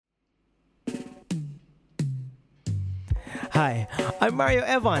Hi, I'm Mario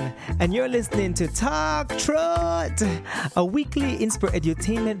Evan, and you're listening to Talk Truth, a weekly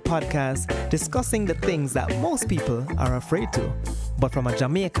edutainment podcast discussing the things that most people are afraid to, but from a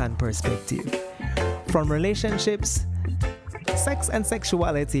Jamaican perspective. From relationships, sex and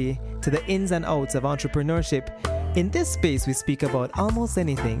sexuality, to the ins and outs of entrepreneurship, in this space we speak about almost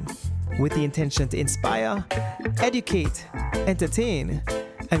anything with the intention to inspire, educate, entertain,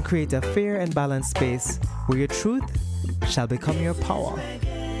 and create a fair and balanced space where your truth shall become your power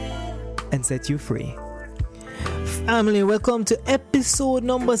and set you free. Family, welcome to episode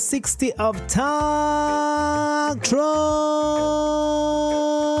number 60 of Talk Truth.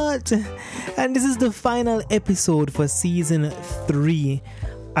 And this is the final episode for season 3.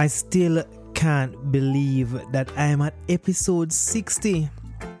 I still can't believe that I am at episode 60.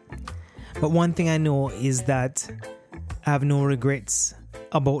 But one thing I know is that I have no regrets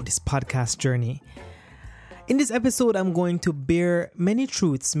about this podcast journey. In this episode, I'm going to bear many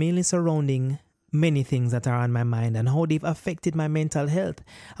truths, mainly surrounding many things that are on my mind and how they've affected my mental health.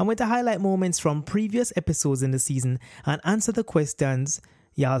 I'm going to highlight moments from previous episodes in the season and answer the questions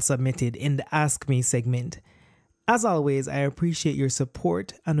y'all submitted in the Ask Me segment. As always, I appreciate your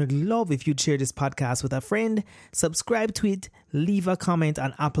support and would love if you'd share this podcast with a friend, subscribe to it, leave a comment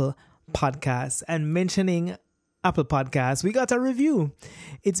on Apple Podcasts. And mentioning Apple Podcasts, we got a review.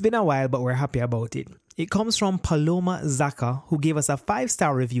 It's been a while, but we're happy about it. It comes from Paloma Zaka, who gave us a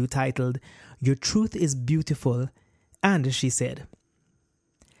 5-star review titled, "Your Truth is Beautiful," and she said,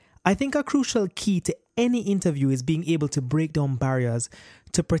 "I think a crucial key to any interview is being able to break down barriers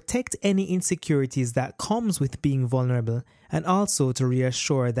to protect any insecurities that comes with being vulnerable, and also to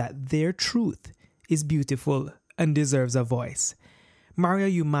reassure that their truth is beautiful and deserves a voice. Mario,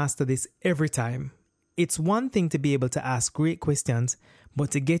 you master this every time. It's one thing to be able to ask great questions,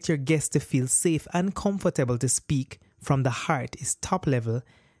 but to get your guests to feel safe and comfortable to speak from the heart is top level,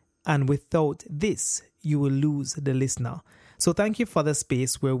 and without this, you will lose the listener. So thank you for the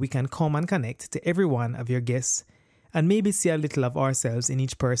space where we can come and connect to every one of your guests and maybe see a little of ourselves in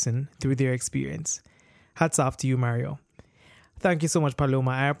each person through their experience. Hats off to you, Mario." Thank you so much,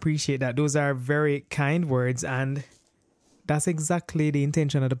 Paloma. I appreciate that. Those are very kind words, and that's exactly the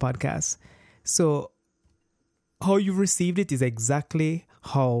intention of the podcast. So how you received it is exactly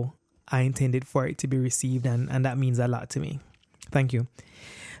how I intended for it to be received, and that means a lot to me. Thank you.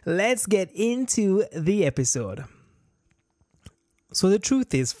 Let's get into the episode. So the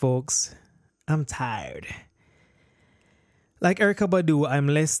truth is, folks, I'm tired. Like Erykah Badu, I'm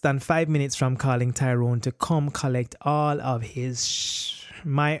less than 5 minutes from calling Tyrone to come collect all of his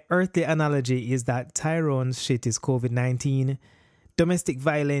My earthly analogy is that Tyrone's shit is COVID-19, domestic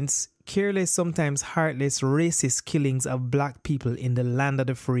violence, careless, sometimes heartless, racist killings of black people in the land of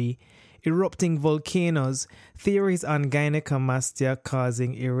the free, erupting volcanoes, theories on gynecomastia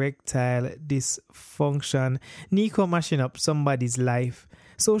causing erectile dysfunction, Nico mashing up somebody's life,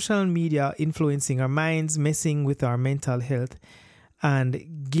 social media influencing our minds, messing with our mental health,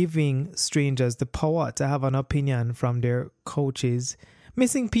 and giving strangers the power to have an opinion from their coaches,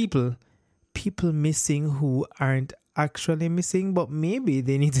 missing people missing who aren't actually missing, but maybe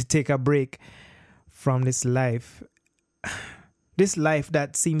they need to take a break from this life that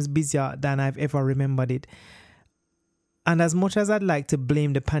seems busier than I've ever remembered it. And as much as I'd like to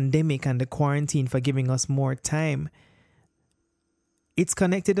blame the pandemic and the quarantine for giving us more time, it's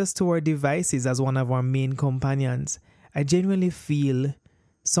connected us to our devices as one of our main companions. I genuinely feel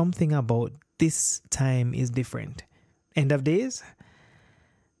something about this time is different. End of days?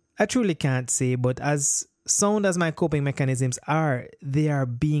 I truly can't say, but as sound as my coping mechanisms are, they are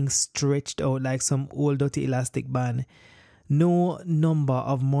being stretched out like some old dirty elastic band. No number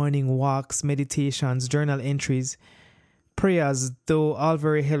of morning walks, meditations, journal entries, prayers, though all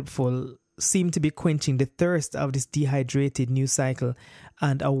very helpful, seem to be quenching the thirst of this dehydrated news cycle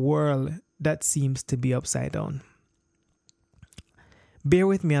and a world that seems to be upside down. Bear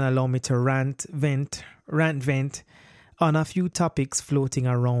with me and allow me to rant, vent on a few topics floating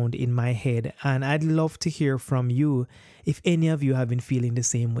around in my head, and I'd love to hear from you if any of you have been feeling the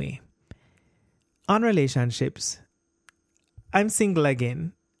same way. On relationships, I'm single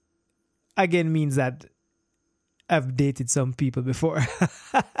again. Again means that I've dated some people before.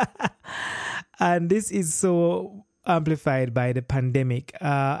 And this is so amplified by the pandemic.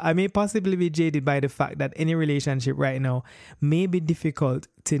 I may possibly be jaded by the fact that any relationship right now may be difficult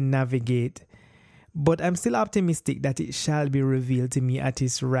to navigate, but I'm still optimistic that it shall be revealed to me at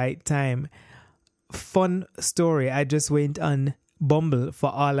its right time. Fun story, I just went on Bumble for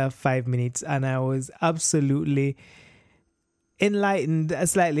all of 5 minutes and I was absolutely enlightened,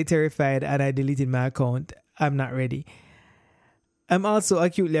 slightly terrified, and I deleted my account. I'm not ready. I'm also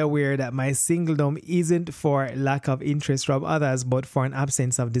acutely aware that my singledom isn't for lack of interest from others, but for an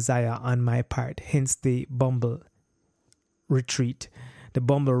absence of desire on my part. Hence the Bumble retreat, the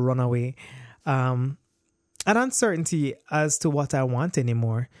Bumble runaway. An uncertainty as to what I want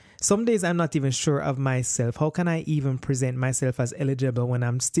anymore. Some days I'm not even sure of myself. How can I even present myself as eligible when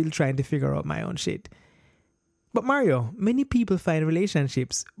I'm still trying to figure out my own shit? But Mario, many people find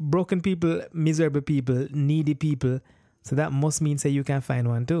relationships. Broken people, miserable people, needy people. So that must mean that you can find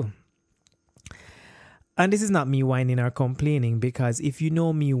one too. And this is not me whining or complaining, because if you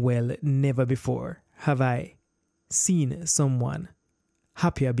know me well, never before have I seen someone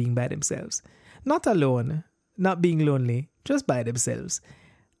happier being by themselves. Not alone, not being lonely, just by themselves.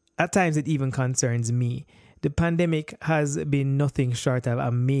 At times it even concerns me. The pandemic has been nothing short of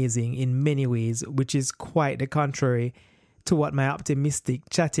amazing in many ways, which is quite the contrary to what my optimistic,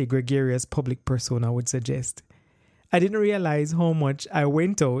 chatty, gregarious public persona would suggest. I didn't realize how much I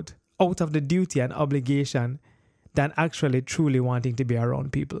went out of the duty and obligation than actually truly wanting to be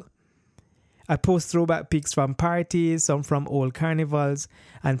around people. I post throwback pics from parties, some from old carnivals,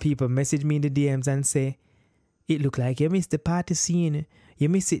 and people message me in the DMs and say, "It look like you missed the party scene. You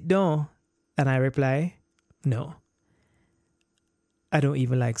miss it, don't?" And I reply, "No. I don't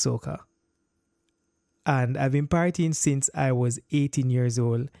even like soca. And I've been partying since I was 18 years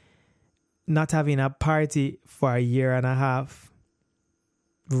old. Not having a party for a year and a half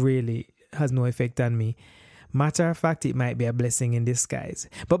really has no effect on me. Matter of fact, it might be a blessing in disguise."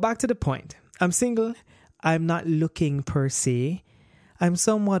 But back to the point. I'm single. I'm not looking per se. I'm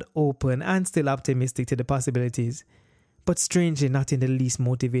somewhat open and still optimistic to the possibilities, but strangely not in the least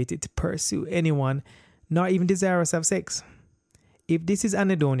motivated to pursue anyone, nor even desirous of sex. If this is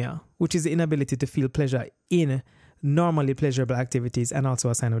anhedonia, which is the inability to feel pleasure in normally pleasurable activities and also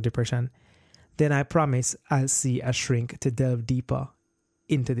a sign of depression, then I promise I'll see a shrink to delve deeper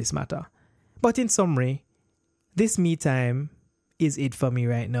into this matter. But in summary, this me time is it for me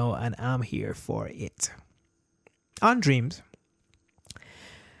right now, and I'm here for it. On dreams.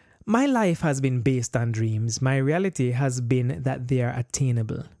 My life has been based on dreams. My reality has been that they are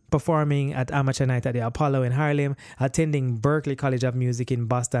attainable. Performing at Amateur Night at the Apollo in Harlem, attending Berklee College of Music in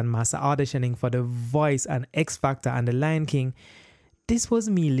Boston, Mass, auditioning for The Voice and X Factor and The Lion King. This was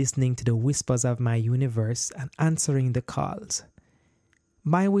me listening to the whispers of my universe and answering the calls.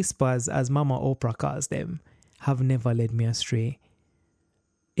 My whispers, as Mama Oprah calls them, have never led me astray.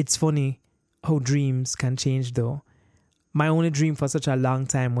 It's funny how dreams can change though. My only dream for such a long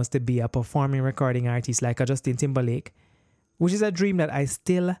time was to be a performing recording artist like a Justin Timberlake, which is a dream that I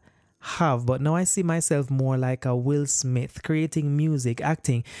still have, but now I see myself more like a Will Smith, creating music,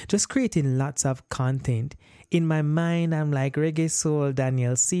 acting, just creating lots of content. In my mind, I'm like reggae soul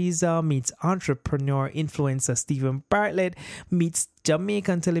Daniel Caesar meets entrepreneur influencer Stephen Bartlett meets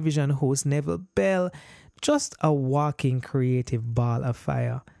Jamaican television host Neville Bell, just a walking creative ball of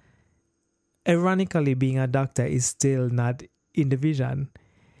fire. Ironically, being a doctor is still not in the vision.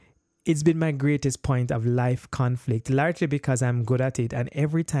 It's been my greatest point of life conflict, largely because I'm good at it, and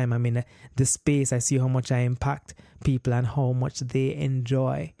every time I'm in the space, I see how much I impact people and how much they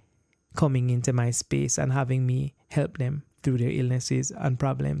enjoy coming into my space and having me help them through their illnesses and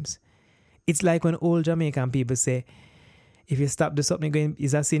problems. It's like when old Jamaican people say, if you stop doing something,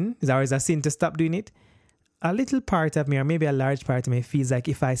 is a sin? Is a sin to stop doing it? A little part of me, or maybe a large part of me, feels like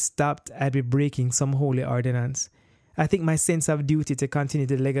if I stopped, I'd be breaking some holy ordinance. I think my sense of duty to continue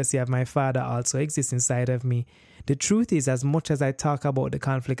the legacy of my father also exists inside of me. The truth is, as much as I talk about the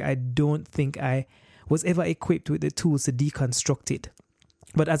conflict, I don't think I was ever equipped with the tools to deconstruct it.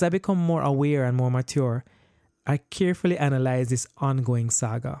 But as I become more aware and more mature, I carefully analyze this ongoing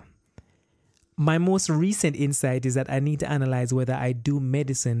saga. My most recent insight is that I need to analyze whether I do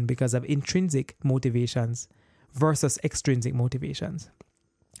medicine because of intrinsic motivations versus extrinsic motivations.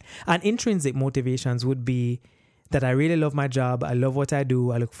 And intrinsic motivations would be that I really love my job, I love what I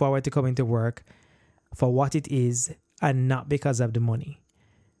do, I look forward to coming to work for what it is and not because of the money,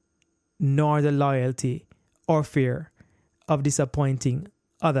 nor the loyalty or fear of disappointing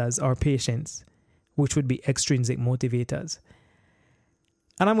others or patients, which would be extrinsic motivators.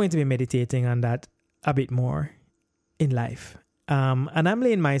 And I'm going to be meditating on that a bit more in life. And I'm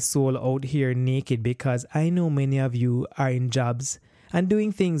laying my soul out here naked because I know many of you are in jobs and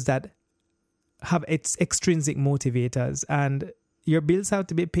doing things that have its extrinsic motivators, and your bills have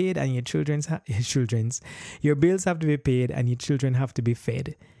to be paid and your bills have to be paid and your children have to be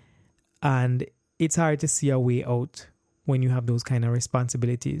fed. And it's hard to see a way out when you have those kind of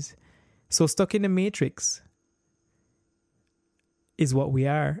responsibilities. So stuck in the matrix is what we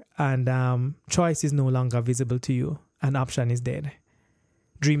are, and choice is no longer visible to you, and option is dead.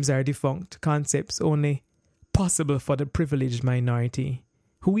 Dreams are defunct concepts only possible for the privileged minority,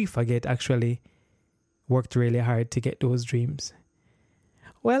 who we forget actually worked really hard to get those dreams.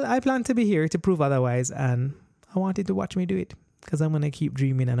 Well, I plan to be here to prove otherwise, and I want you to watch me do it, because I'm going to keep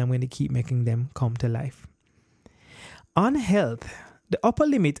dreaming and I'm going to keep making them come to life. On health, the upper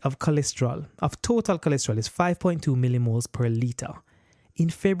limit of cholesterol, of total cholesterol, is 5.2 millimoles per liter. In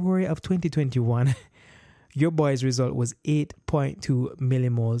February of 2021, your boy's result was 8.2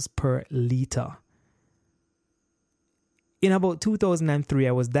 millimoles per liter. In about 2003,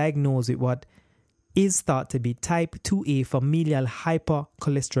 I was diagnosed with what is thought to be type 2A familial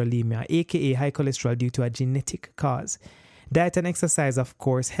hypercholesterolemia, aka high cholesterol due to a genetic cause. Diet and exercise, of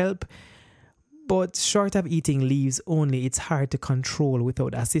course, help, but short of eating leaves only, it's hard to control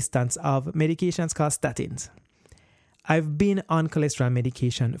without assistance of medications called statins. I've been on cholesterol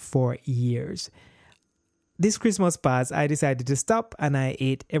medication for years. This Christmas past, I decided to stop and I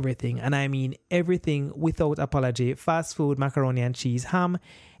ate everything. And I mean everything without apology. Fast food, macaroni and cheese, ham,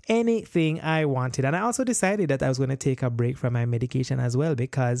 anything I wanted. And I also decided that I was going to take a break from my medication as well,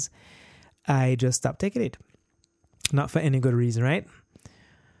 because I just stopped taking it. Not for any good reason, right?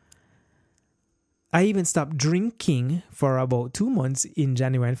 I even stopped drinking for about 2 months in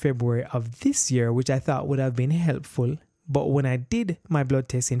January and February of this year, which I thought would have been helpful. But when I did my blood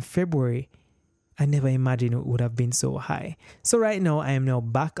test in February, I never imagined it would have been so high. So right now, I am now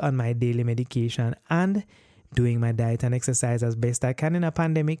back on my daily medication and doing my diet and exercise as best I can in a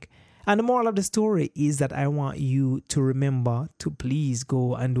pandemic. And the moral of the story is that I want you to remember to please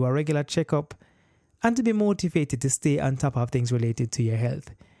go and do a regular checkup and to be motivated to stay on top of things related to your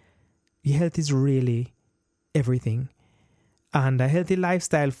health. Your health is really everything. And a healthy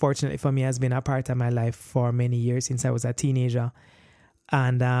lifestyle, fortunately for me, has been a part of my life for many years since I was a teenager.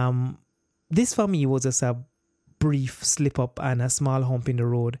 And this for me was just a brief slip up and a small hump in the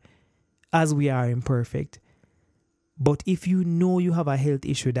road, as we are imperfect. But if you know you have a health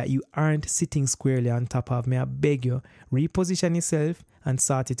issue that you aren't sitting squarely on top of, may I beg you, reposition yourself and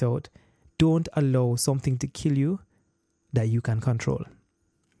sort it out. Don't allow something to kill you that you can control.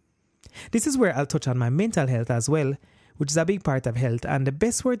 This is where I'll touch on my mental health as well, which is a big part of health. And the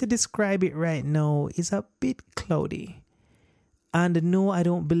best word to describe it right now is a bit cloudy. And no, I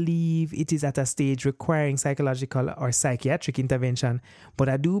don't believe it is at a stage requiring psychological or psychiatric intervention, but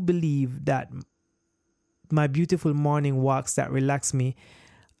I do believe that my beautiful morning walks that relax me,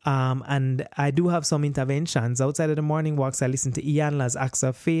 and I do have some interventions. Outside of the morning walks, I listen to Iyanla's Acts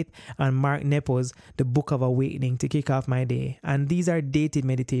of Faith and Mark Nepo's The Book of Awakening to kick off my day. And these are dated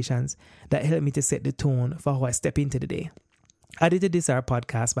meditations that help me to set the tone for how I step into the day. Added to this are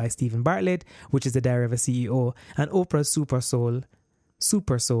podcasts by Stephen Bartlett, which is the Diary of a CEO, and Oprah's Super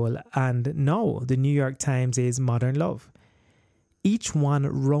Soul, and now the New York Times' Modern Love. Each one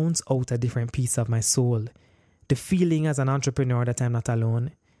rounds out a different piece of my soul. The feeling as an entrepreneur that I'm not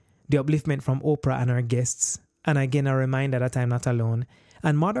alone. The upliftment from Oprah and her guests. And again, a reminder that I'm not alone.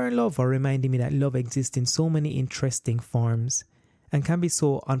 And Modern Love are reminding me that love exists in so many interesting forms and can be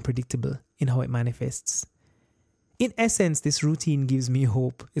so unpredictable in how it manifests. In essence, this routine gives me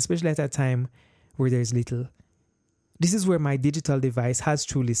hope, especially at a time where there's little. This is where my digital device has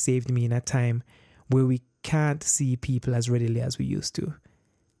truly saved me in a time where we can't see people as readily as we used to.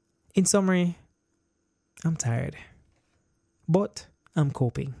 In summary, I'm tired, but I'm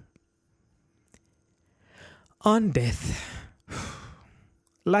coping. On death,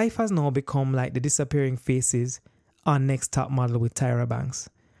 life has now become like the disappearing faces on Next Top Model with Tyra Banks.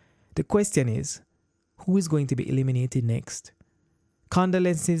 The question is, who is going to be eliminated next?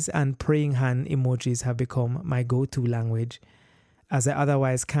 Condolences and praying hand emojis have become my go-to language, as I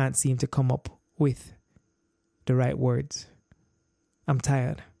otherwise can't seem to come up with the right words. I'm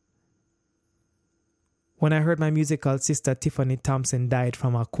tired. When I heard my musical sister Tiffany Thompson died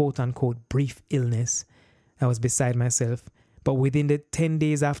from a quote-unquote brief illness, I was beside myself. But within the 10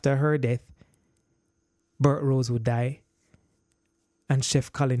 days after her death, Burt Rose would die, and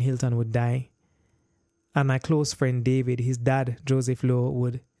Chef Colin Hilton would die, and my close friend David, his dad, Joseph Lowe,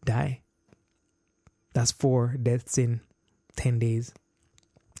 would die. That's 4 deaths in 10 days.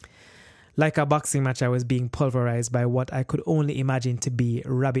 Like a boxing match, I was being pulverized by what I could only imagine to be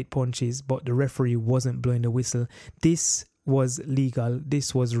rabbit punches, but the referee wasn't blowing the whistle. This was legal.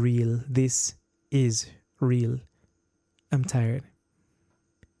 This was real. This is real. I'm tired.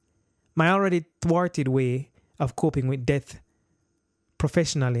 My already thwarted way of coping with death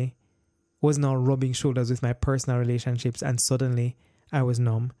professionally was now rubbing shoulders with my personal relationships, and suddenly I was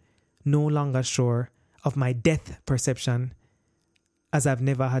numb, no longer sure of my death perception, as I've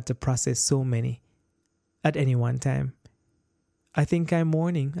never had to process so many at any one time. I think I'm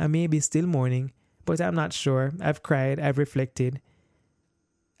mourning. I may be still mourning, but I'm not sure. I've cried. I've reflected.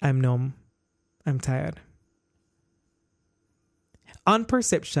 I'm numb. I'm tired. On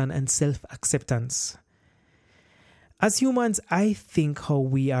perception and self-acceptance. As humans, I think how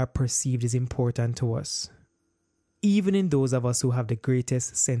we are perceived is important to us, even in those of us who have the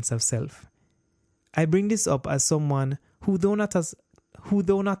greatest sense of self. I bring this up as someone who, though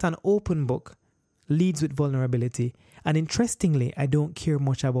not an open book, leads with vulnerability. And interestingly, I don't care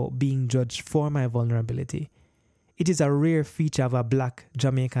much about being judged for my vulnerability. It is a rare feature of a black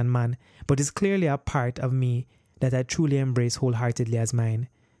Jamaican man, but is clearly a part of me that I truly embrace wholeheartedly as mine.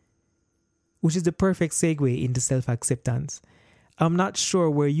 Which is the perfect segue into self-acceptance. I'm not sure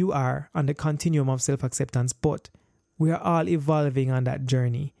where you are on the continuum of self-acceptance, but we are all evolving on that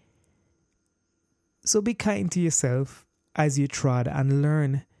journey. So be kind to yourself as you trod and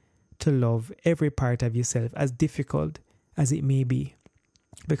learn to love every part of yourself, as difficult as it may be,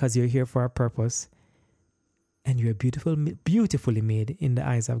 because you're here for a purpose and you're beautifully made in the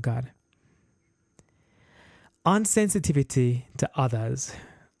eyes of God. On sensitivity to others.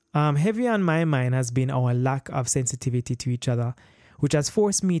 Heavy on my mind has been our lack of sensitivity to each other, which has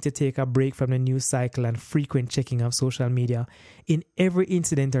forced me to take a break from the news cycle and frequent checking of social media. In every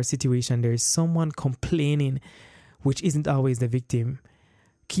incident or situation, there is someone complaining, which isn't always the victim.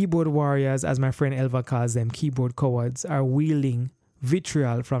 Keyboard warriors, as my friend Elva calls them, keyboard cowards, are wielding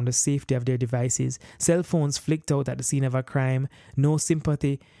vitriol from the safety of their devices. Cell phones flicked out at the scene of a crime. No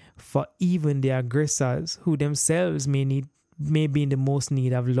sympathy for even the aggressors, who themselves may be in the most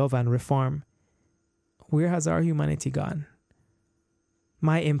need of love and reform. Where has our humanity gone?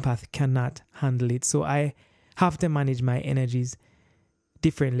 My empath cannot handle it, so I have to manage my energies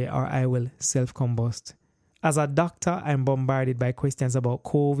differently or I will self-combust. As a doctor, I'm bombarded by questions about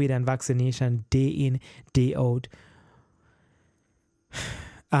COVID and vaccination day in, day out.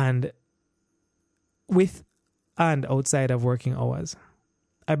 And with and outside of working hours.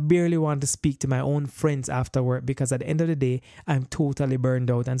 I barely want to speak to my own friends after work because at the end of the day, I'm totally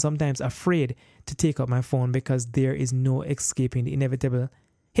burned out and sometimes afraid to take up my phone because there is no escaping the inevitable,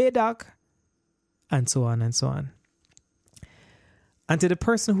 "Hey doc," and so on and so on. And to the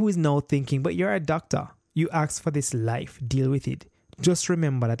person who is now thinking, but you're a doctor, you asked for this life, deal with it. Just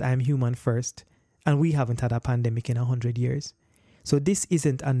remember that I'm human first and we haven't had a pandemic in 100 years. So this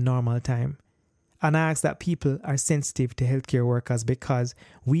isn't a normal time. And I ask that people are sensitive to healthcare workers because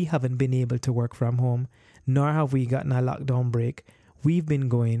we haven't been able to work from home, nor have we gotten a lockdown break. We've been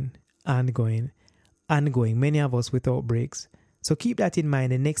going and going and going, many of us without breaks. So keep that in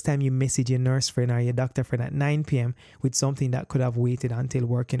mind the next time you message your nurse friend or your doctor friend at 9 p.m. with something that could have waited until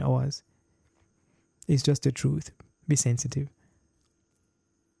working hours. It's just the truth. Be sensitive.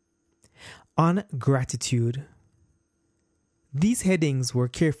 On gratitude. These headings were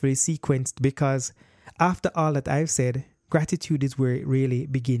carefully sequenced because, after all that I've said, gratitude is where it really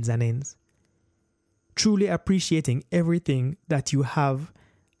begins and ends. Truly appreciating everything that you have,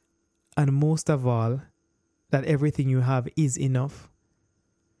 and most of all, that everything you have is enough.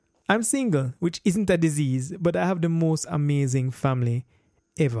 I'm single, which isn't a disease, but I have the most amazing family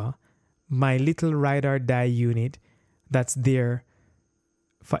ever. My little ride or die unit that's there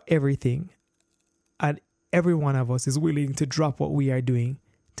for everything. And every one of us is willing to drop what we are doing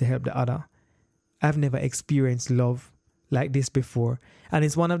to help the other. I've never experienced love like this before, and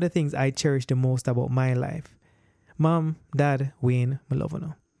it's one of the things I cherish the most about my life. Mom, Dad, Wayne, I love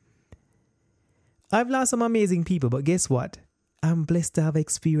you. I've lost some amazing people, but guess what? I'm blessed to have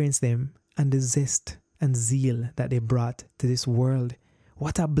experienced them and the zest and zeal that they brought to this world.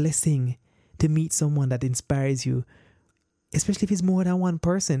 What a blessing to meet someone that inspires you, especially if it's more than one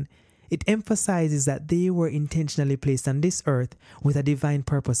person. It emphasizes that they were intentionally placed on this earth with a divine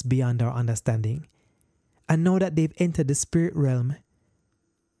purpose beyond our understanding. And now that they've entered the spirit realm,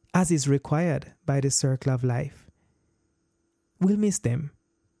 as is required by the circle of life, we'll miss them.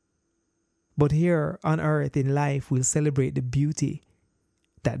 But here on earth in life, we'll celebrate the beauty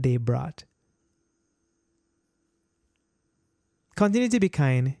that they brought. Continue to be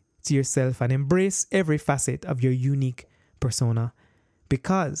kind to yourself and embrace every facet of your unique persona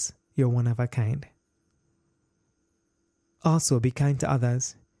because you're one of a kind. Also, be kind to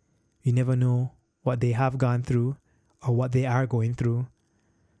others. You never know what they have gone through or what they are going through.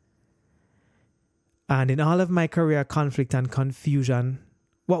 And in all of my career conflict and confusion,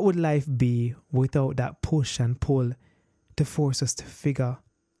 what would life be without that push and pull to force us to figure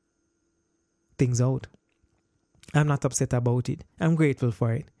things out? I'm not upset about it. I'm grateful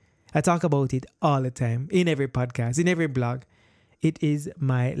for it. I talk about it all the time, in every podcast, in every blog. It is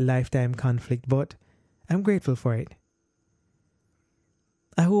my lifetime conflict, but I'm grateful for it.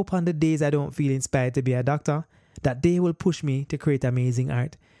 I hope on the days I don't feel inspired to be a doctor, that they will push me to create amazing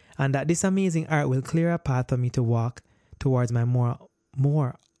art, and that this amazing art will clear a path for me to walk towards my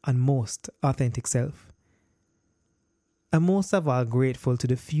more and most authentic self. I'm most of all grateful to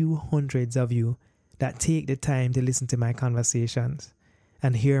the few hundreds of you that take the time to listen to my conversations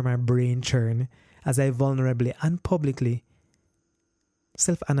and hear my brain churn as I vulnerably and publicly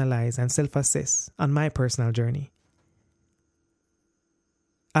self-analyze and self-assess on my personal journey.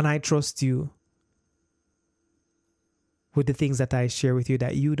 And I trust you with the things that I share with you,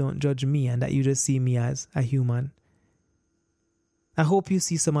 that you don't judge me and that you just see me as a human. I hope you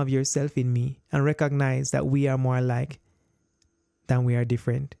see some of yourself in me and recognize that we are more alike than we are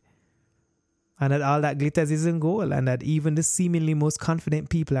different. And that all that glitters isn't gold, and that even the seemingly most confident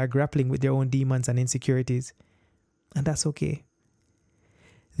people are grappling with their own demons and insecurities. And that's okay.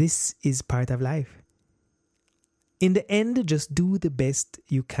 This is part of life. In the end, just do the best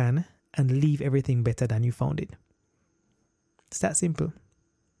you can and leave everything better than you found it. It's that simple.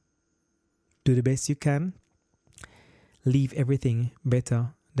 Do the best you can. Leave everything better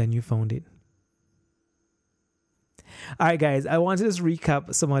than you found it. Alright guys, I want to just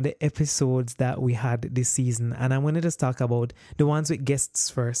recap some of the episodes that we had this season, and I'm going to just talk about the ones with guests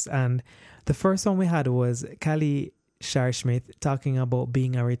first. And the first one we had was Callie Scharschmidt talking about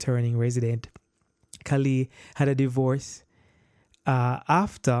being a returning resident. Callie had a divorce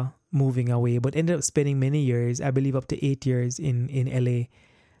after moving away, but ended up spending many years, I believe up to 8 years in LA,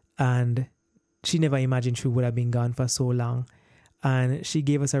 and she never imagined she would have been gone for so long. And she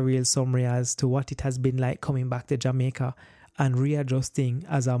gave us a real summary as to what it has been like coming back to Jamaica and readjusting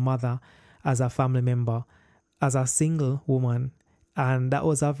as a mother, as a family member, as a single woman. And that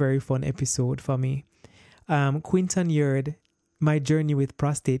was a very fun episode for me. Quinton Yard, my journey with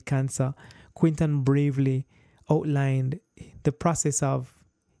prostate cancer. Quinton bravely outlined the process of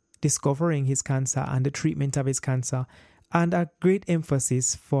discovering his cancer and the treatment of his cancer, and a great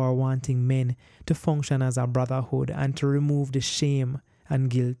emphasis for wanting men to function as a brotherhood and to remove the shame and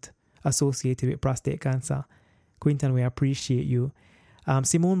guilt associated with prostate cancer. Quinton, we appreciate you.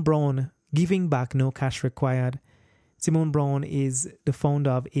 Simone Brown, giving back, no cash required. Simone Brown is the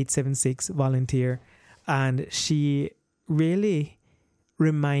founder of 876 Volunteer, and she really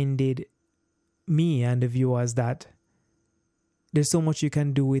reminded me and the viewers that there's so much you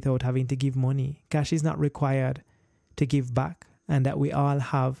can do without having to give money. Cash is not required to give back, and that we all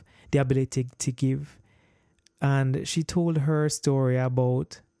have the ability to give. And she told her story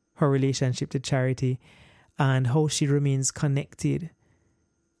about her relationship to charity and how she remains connected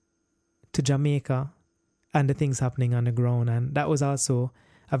to Jamaica and the things happening on the ground. And that was also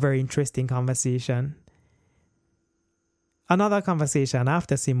a very interesting conversation. Another conversation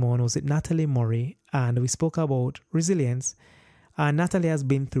after Simone was with Natalie Murray, and we spoke about resilience. And Natalie has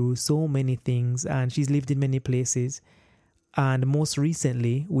been through so many things, and she's lived in many places. And most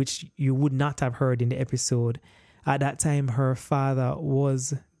recently, which you would not have heard in the episode, at that time her father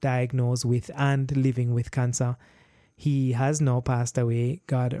was diagnosed with and living with cancer. He has now passed away,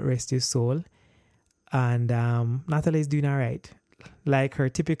 God rest his soul. And Natalie is doing all right. Like her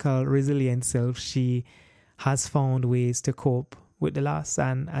typical resilient self, she has found ways to cope with the loss,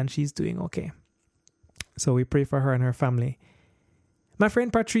 and she's doing okay. So we pray for her and her family. My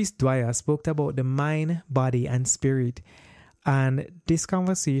friend Patrice Dwyer spoke about the mind, body, and spirit. And this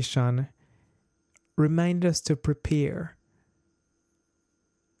conversation reminded us to prepare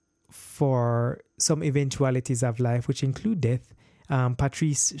for some eventualities of life, which include death.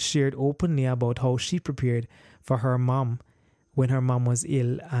 Patrice shared openly about how she prepared for her mom when her mom was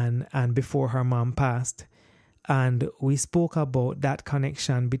ill and before her mom passed. And we spoke about that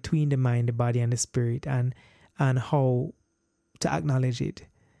connection between the mind, the body, and the spirit, and how to acknowledge it.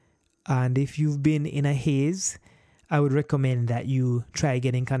 And if you've been in a haze, I would recommend that you try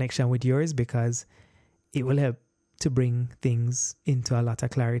getting connection with yours, because it will help to bring things into a lot of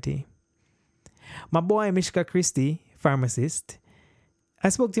clarity. My boy Mishka Christie, pharmacist, I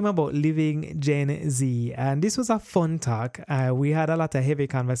spoke to him about living Gen Z, and this was a fun talk. We had a lot of heavy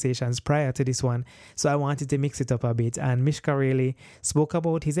conversations prior to this one, so I wanted to mix it up a bit. And Mishka really spoke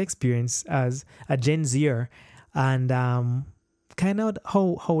about his experience as a Gen Zer and kind of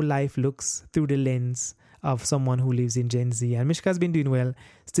how life looks through the lens of someone who lives in Gen Z. And Mishka's been doing well,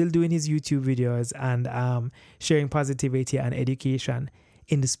 still doing his YouTube videos and sharing positivity and education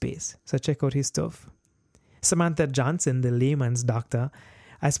in the space. So check out his stuff. Samantha Johnson, the layman's doctor,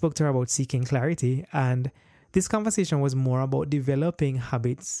 I spoke to her about seeking clarity, and this conversation was more about developing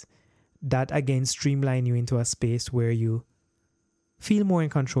habits that again streamline you into a space where you feel more in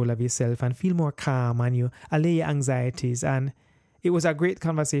control of yourself and feel more calm, and you allay your anxieties and it was a great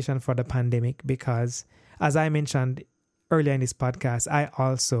conversation for the pandemic because, as I mentioned earlier in this podcast, I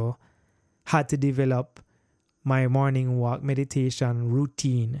also had to develop my morning walk meditation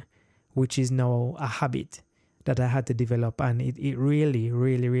routine, which is now a habit that I had to develop. And it really,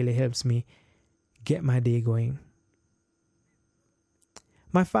 really, really helps me get my day going.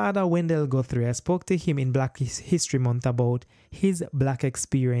 My father, Wendell Guthrie, I spoke to him in Black History Month about his Black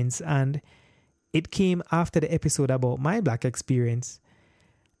experience, and it came after the episode about my Black experience.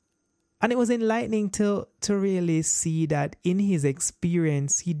 And it was enlightening to really see that in his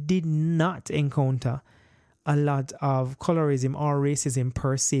experience, he did not encounter a lot of colorism or racism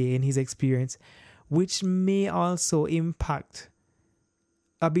per se in his experience, which may also impact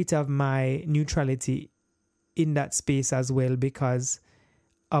a bit of my neutrality in that space as well, because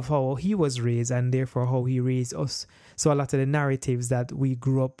of how he was raised and therefore how he raised us. So a lot of the narratives that we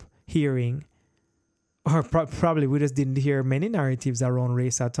grew up hearing, or probably we just didn't hear many narratives around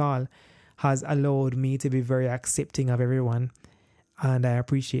race at all, has allowed me to be very accepting of everyone. And I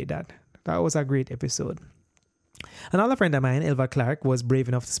appreciate that. That was a great episode. Another friend of mine, Elva Clark, was brave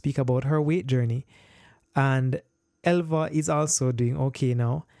enough to speak about her weight journey. And Elva is also doing okay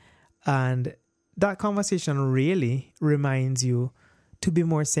now. And that conversation really reminds you to be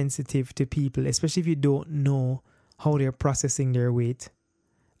more sensitive to people, especially if you don't know how they're processing their weight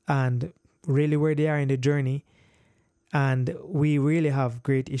and really where they are in the journey. And we really have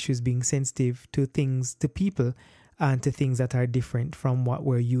great issues being sensitive to things, to people, and to things that are different from what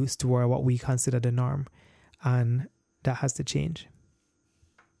we're used to or what we consider the norm. And that has to change.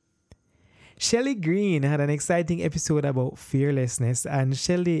 Shelley Green had an exciting episode about fearlessness, and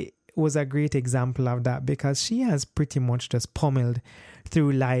Shelley was a great example of that because she has pretty much just pummeled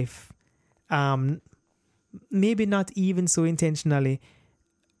through life. Maybe not even so intentionally,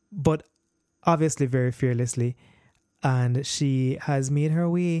 but obviously very fearlessly. And she has made her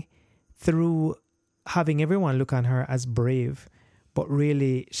way through having everyone look on her as brave. But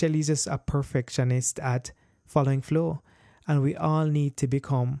really, Shelley's just a perfectionist at following flow. And we all need to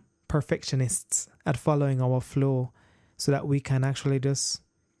become perfectionists at following our flow so that we can actually just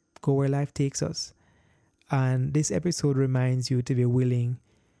go where life takes us. And this episode reminds you to be willing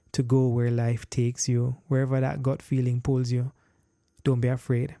to go where life takes you, wherever that gut feeling pulls you. Don't be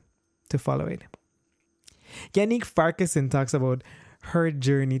afraid to follow it. Yannick Farquharson talks about her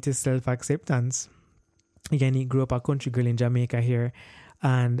journey to self-acceptance. Yannick grew up a country girl in Jamaica here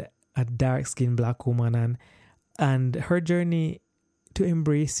and a dark-skinned black woman, and her journey to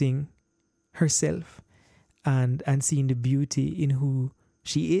embracing herself and seeing the beauty in who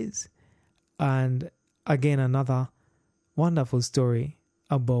she is. And again, another wonderful story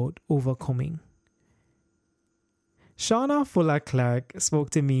about overcoming. Shauna Fuller Clark spoke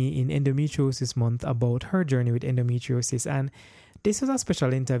to me in Endometriosis Month about her journey with endometriosis, and this was a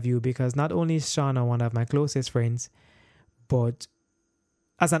special interview because not only is Shauna one of my closest friends, but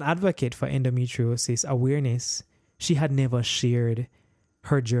as an advocate for endometriosis awareness, she had never shared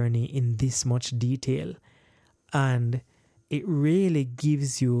her journey in this much detail. And it really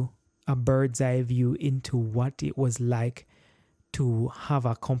gives you a bird's eye view into what it was like to have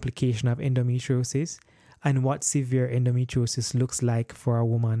a complication of endometriosis and what severe endometriosis looks like for a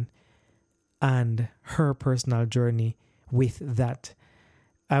woman and her personal journey with that.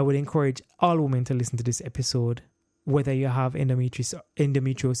 I would encourage all women to listen to this episode, whether you have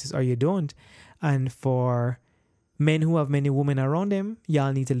endometriosis or you don't. And for men who have many women around them,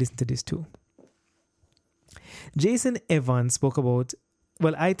 y'all need to listen to this too. Jason Evans spoke about,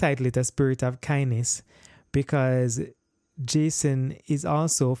 well, I titled it A Spirit of Kindness because Jason is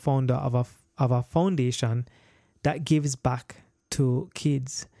also founder of a foundation that gives back to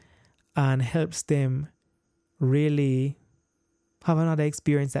kids and helps them really have another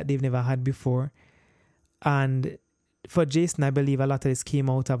experience that they've never had before. And for Jason, I believe a lot of this came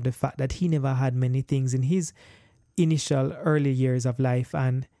out of the fact that he never had many things in his initial early years of life,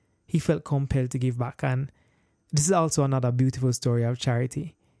 and he felt compelled to give back. And this is also another beautiful story of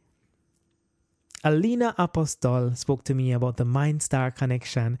charity. Alina Apostol spoke to me about the Mind-Star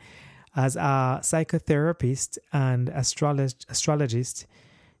connection. As a psychotherapist and astrologist,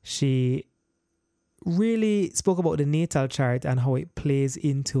 she really spoke about the natal chart and how it plays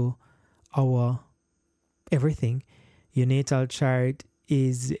into our everything. Your natal chart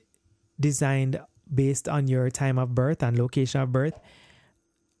is designed based on your time of birth and location of birth,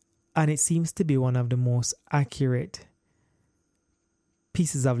 and it seems to be one of the most accurate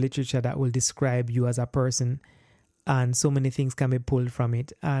pieces of literature that will describe you as a person, and so many things can be pulled from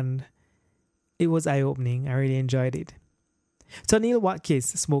it, and it was eye-opening. I really enjoyed it. So Neil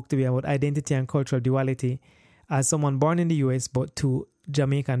Watkins spoke to me about identity and cultural duality, as someone born in the US but to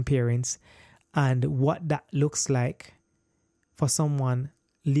Jamaican parents, and what that looks like for someone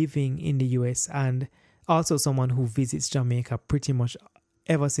living in the US and also someone who visits Jamaica pretty much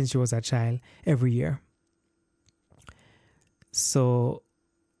ever since she was a child every year. So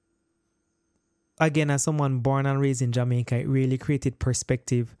again, as someone born and raised in Jamaica, it really created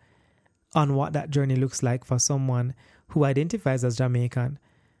perspective on what that journey looks like for someone who identifies as Jamaican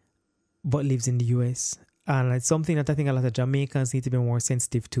but lives in the US. And it's something that I think a lot of Jamaicans need to be more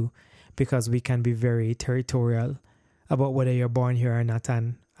sensitive to, because we can be very territorial about whether you're born here or not,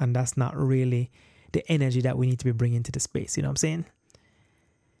 and that's not really the energy that we need to be bringing to the space, you know what I'm saying?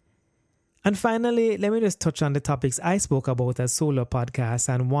 And finally, let me just touch on the topics I spoke about as solo podcasts.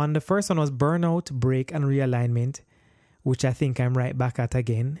 And the first one was burnout, break, and realignment, which I think I'm right back at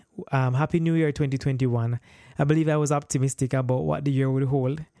again. Happy New Year 2021. I believe I was optimistic about what the year would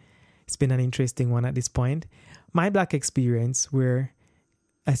hold. It's been an interesting one at this point. My Black experience, where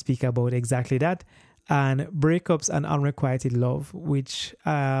I speak about exactly that, and breakups and unrequited love, which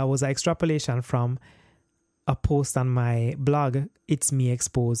was an extrapolation from a post on my blog,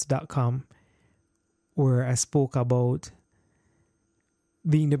 itsmeexposed.com, where I spoke about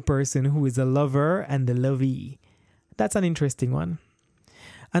being the person who is a lover and the lovee. That's an interesting one.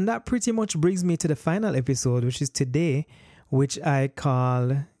 And that pretty much brings me to the final episode, which is today, which I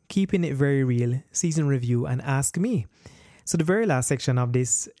call Keeping It Very Real, Season Review and Ask Me. So the very last section of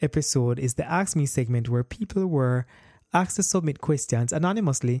this episode is the Ask Me segment, where people were asked to submit questions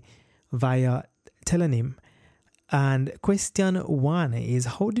anonymously via Telenym. And question 1 is,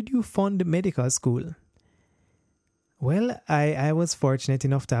 how did you fund medical school? Well, I was fortunate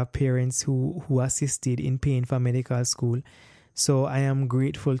enough to have parents who assisted in paying for medical school. So I am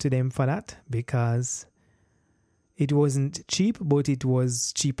grateful to them for that, because it wasn't cheap, but it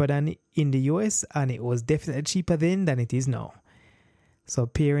was cheaper than in the US, and it was definitely cheaper then than it is now. So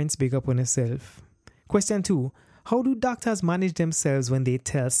parents, big up on yourself. Question 2, how do doctors manage themselves when they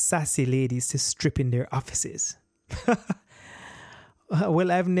tell sassy ladies to strip in their offices?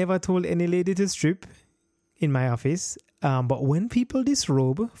 Well, I've never told any lady to strip in my office, but when people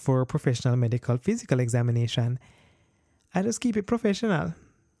disrobe for a professional medical physical examination, I just keep it professional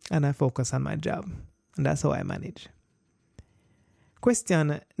and I focus on my job, and that's how I manage.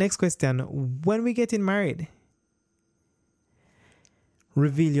 Next question, when we getting married?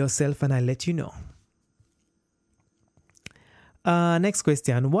 Reveal yourself and I'll let you know. Next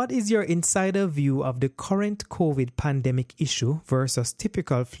question, what is your insider view of the current COVID pandemic issue versus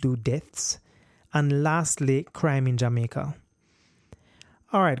typical flu deaths? And lastly, crime in Jamaica.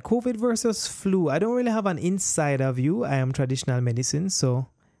 All right, COVID versus flu. I don't really have an insider view. I am traditional medicine, so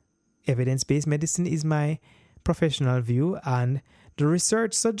evidence-based medicine is my professional view, and the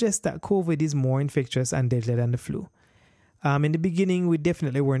research suggests that COVID is more infectious and deadly than the flu. In the beginning, we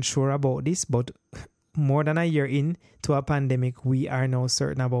definitely weren't sure about this, but more than a year into a pandemic, we are now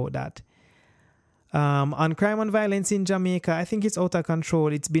certain about that. On crime and violence in Jamaica, I think it's out of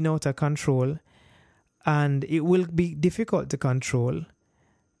control. It's been out of control, and it will be difficult to control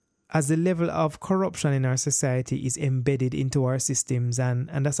as the level of corruption in our society is embedded into our systems, and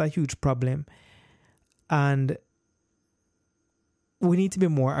that's a huge problem. And we need to be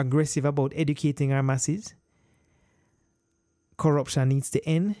more aggressive about educating our masses. Corruption needs to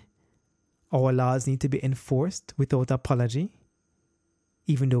end. Our laws need to be enforced without apology,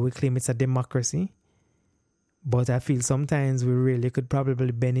 even though we claim it's a democracy. But I feel sometimes we really could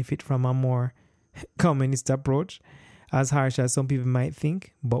probably benefit from a more communist approach, as harsh as some people might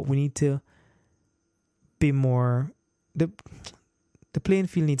think. But we need to be more... The playing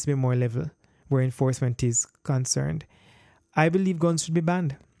field needs to be more level where enforcement is concerned. I believe guns should be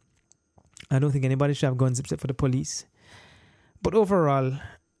banned. I don't think anybody should have guns except for the police. But overall,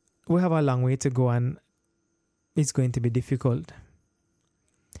 we have a long way to go, and it's going to be difficult.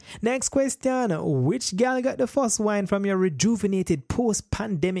 Next question. Which gal got the first wine from your rejuvenated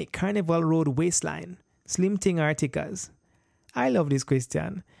post-pandemic Carnival Road waistline? Slim Ting Articas. I love this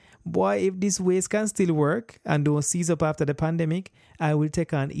question. Boy, if this waist can still work and don't seize up after the pandemic, I will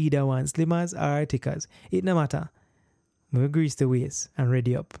take on either one, Slimmers or Articas. It no matter. We'll grease the waist and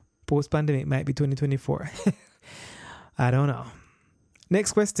ready up. Post-pandemic might be 2024. I don't know.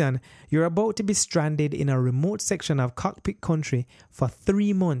 Next question. You're about to be stranded in a remote section of cockpit country for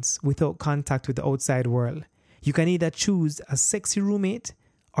 3 months without contact with the outside world. You can either choose a sexy roommate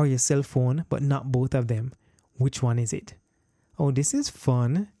or your cell phone, but not both of them. Which one is it? Oh, this is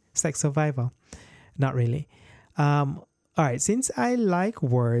fun. It's like Survivor. Not really. All right. Since I like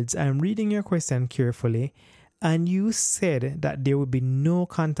words, I'm reading your question carefully, and you said that there would be no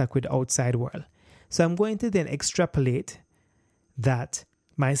contact with the outside world. So I'm going to then extrapolate that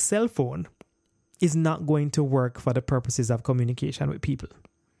my cell phone is not going to work for the purposes of communication with people.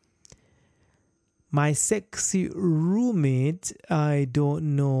 My sexy roommate, I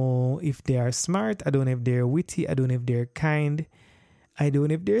don't know if they are smart. I don't know if they're witty. I don't know if they're kind. I don't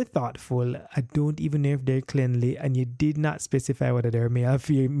know if they're thoughtful. I don't even know if they're cleanly. And you did not specify whether they're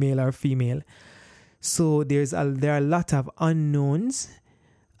male or female. So there are a lot of unknowns,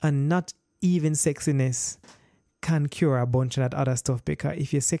 and not even sexiness can cure a bunch of that other stuff. Because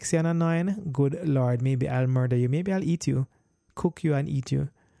if you're sexy and annoying, good Lord, maybe I'll murder you. Maybe I'll eat you, cook you and eat you.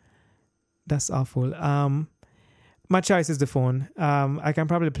 That's awful. My choice is the phone. I can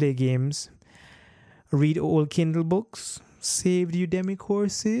probably play games, read old Kindle books, saved Udemy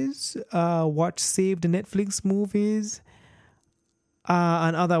courses, watch saved Netflix movies,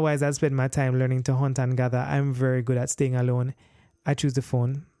 and otherwise I'll spend my time learning to hunt and gather. I'm very good at staying alone. I choose the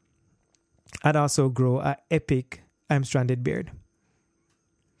phone. I'd also grow an epic I'm Stranded beard.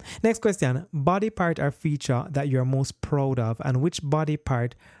 Next question. Body part or feature that you're most proud of, and which body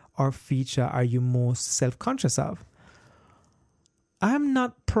part or feature are you most self-conscious of? I'm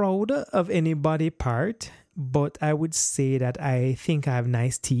not proud of any body part, but I would say that I think I have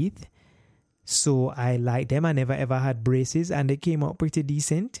nice teeth. So I like them. I never ever had braces, and they came out pretty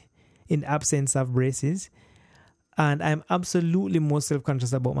decent in absence of braces. And I'm absolutely most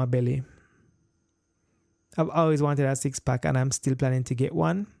self-conscious about my belly. I've always wanted a six-pack, and I'm still planning to get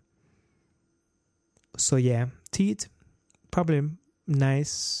one. So yeah, teeth, probably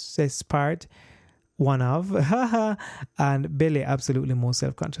nicest part, one of, and belly, absolutely most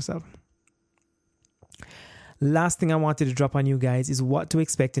self-conscious of. Last thing I wanted to drop on you guys is what to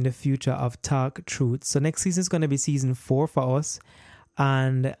expect in the future of Talk Truth. So next season is going to be season 4 for us.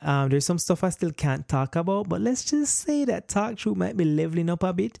 And there's some stuff I still can't talk about, but let's just say that Talk Truth might be leveling up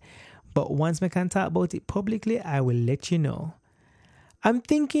a bit. But once I can talk about it publicly, I will let you know. I'm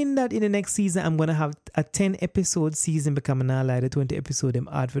thinking that in the next season, I'm going to have a 10-episode season becoming a lie. The 20 episode I'm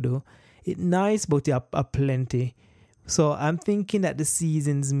hard for do. It's nice, but they are plenty. So I'm thinking that the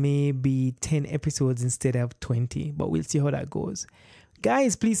seasons may be 10 episodes instead of 20. But we'll see how that goes.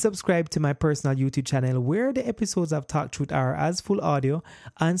 Guys, please subscribe to my personal YouTube channel where the episodes of Talk Truth are as full audio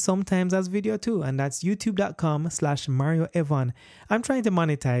and sometimes as video too. And that's youtube.com/Mario Evan. I'm trying to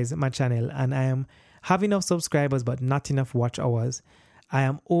monetize my channel, and I am have enough subscribers but not enough watch hours. I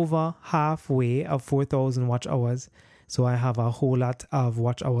am over halfway of 4,000 watch hours, so I have a whole lot of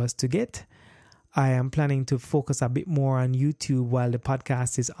watch hours to get. I am planning to focus a bit more on YouTube while the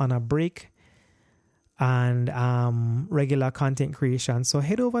podcast is on a break, and regular content creation. So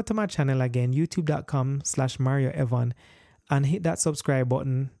head over to my channel again, youtube.com/Mario Evan, and hit that subscribe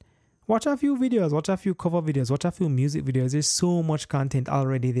button. Watch a few videos, watch a few cover videos, watch a few music videos. There's so much content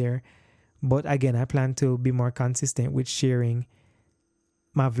already there. But again, I plan to be more consistent with sharing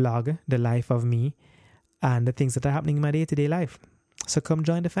my vlog, the life of me, and the things that are happening in my day-to-day life. So come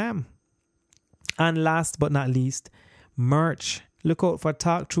join the fam. And last but not least, merch. Look out for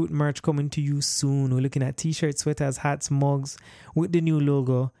Talk Truth merch coming to you soon. We're looking at t-shirts, sweaters, hats, mugs with the new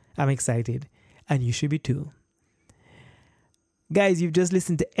logo. I'm excited, and you should be too. Guys, you've just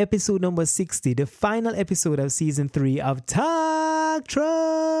listened to episode number 60, the final episode of season 3 of Talk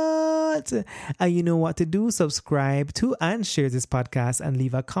Truth. And you know what to do. Subscribe to and share this podcast and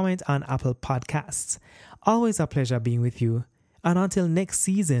leave a comment on Apple Podcasts. Always a pleasure being with you. And until next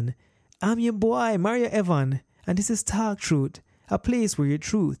season, I'm your boy, Mario Evan, and this is Talk Truth, a place where your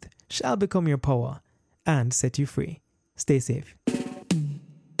truth shall become your power and set you free. Stay safe.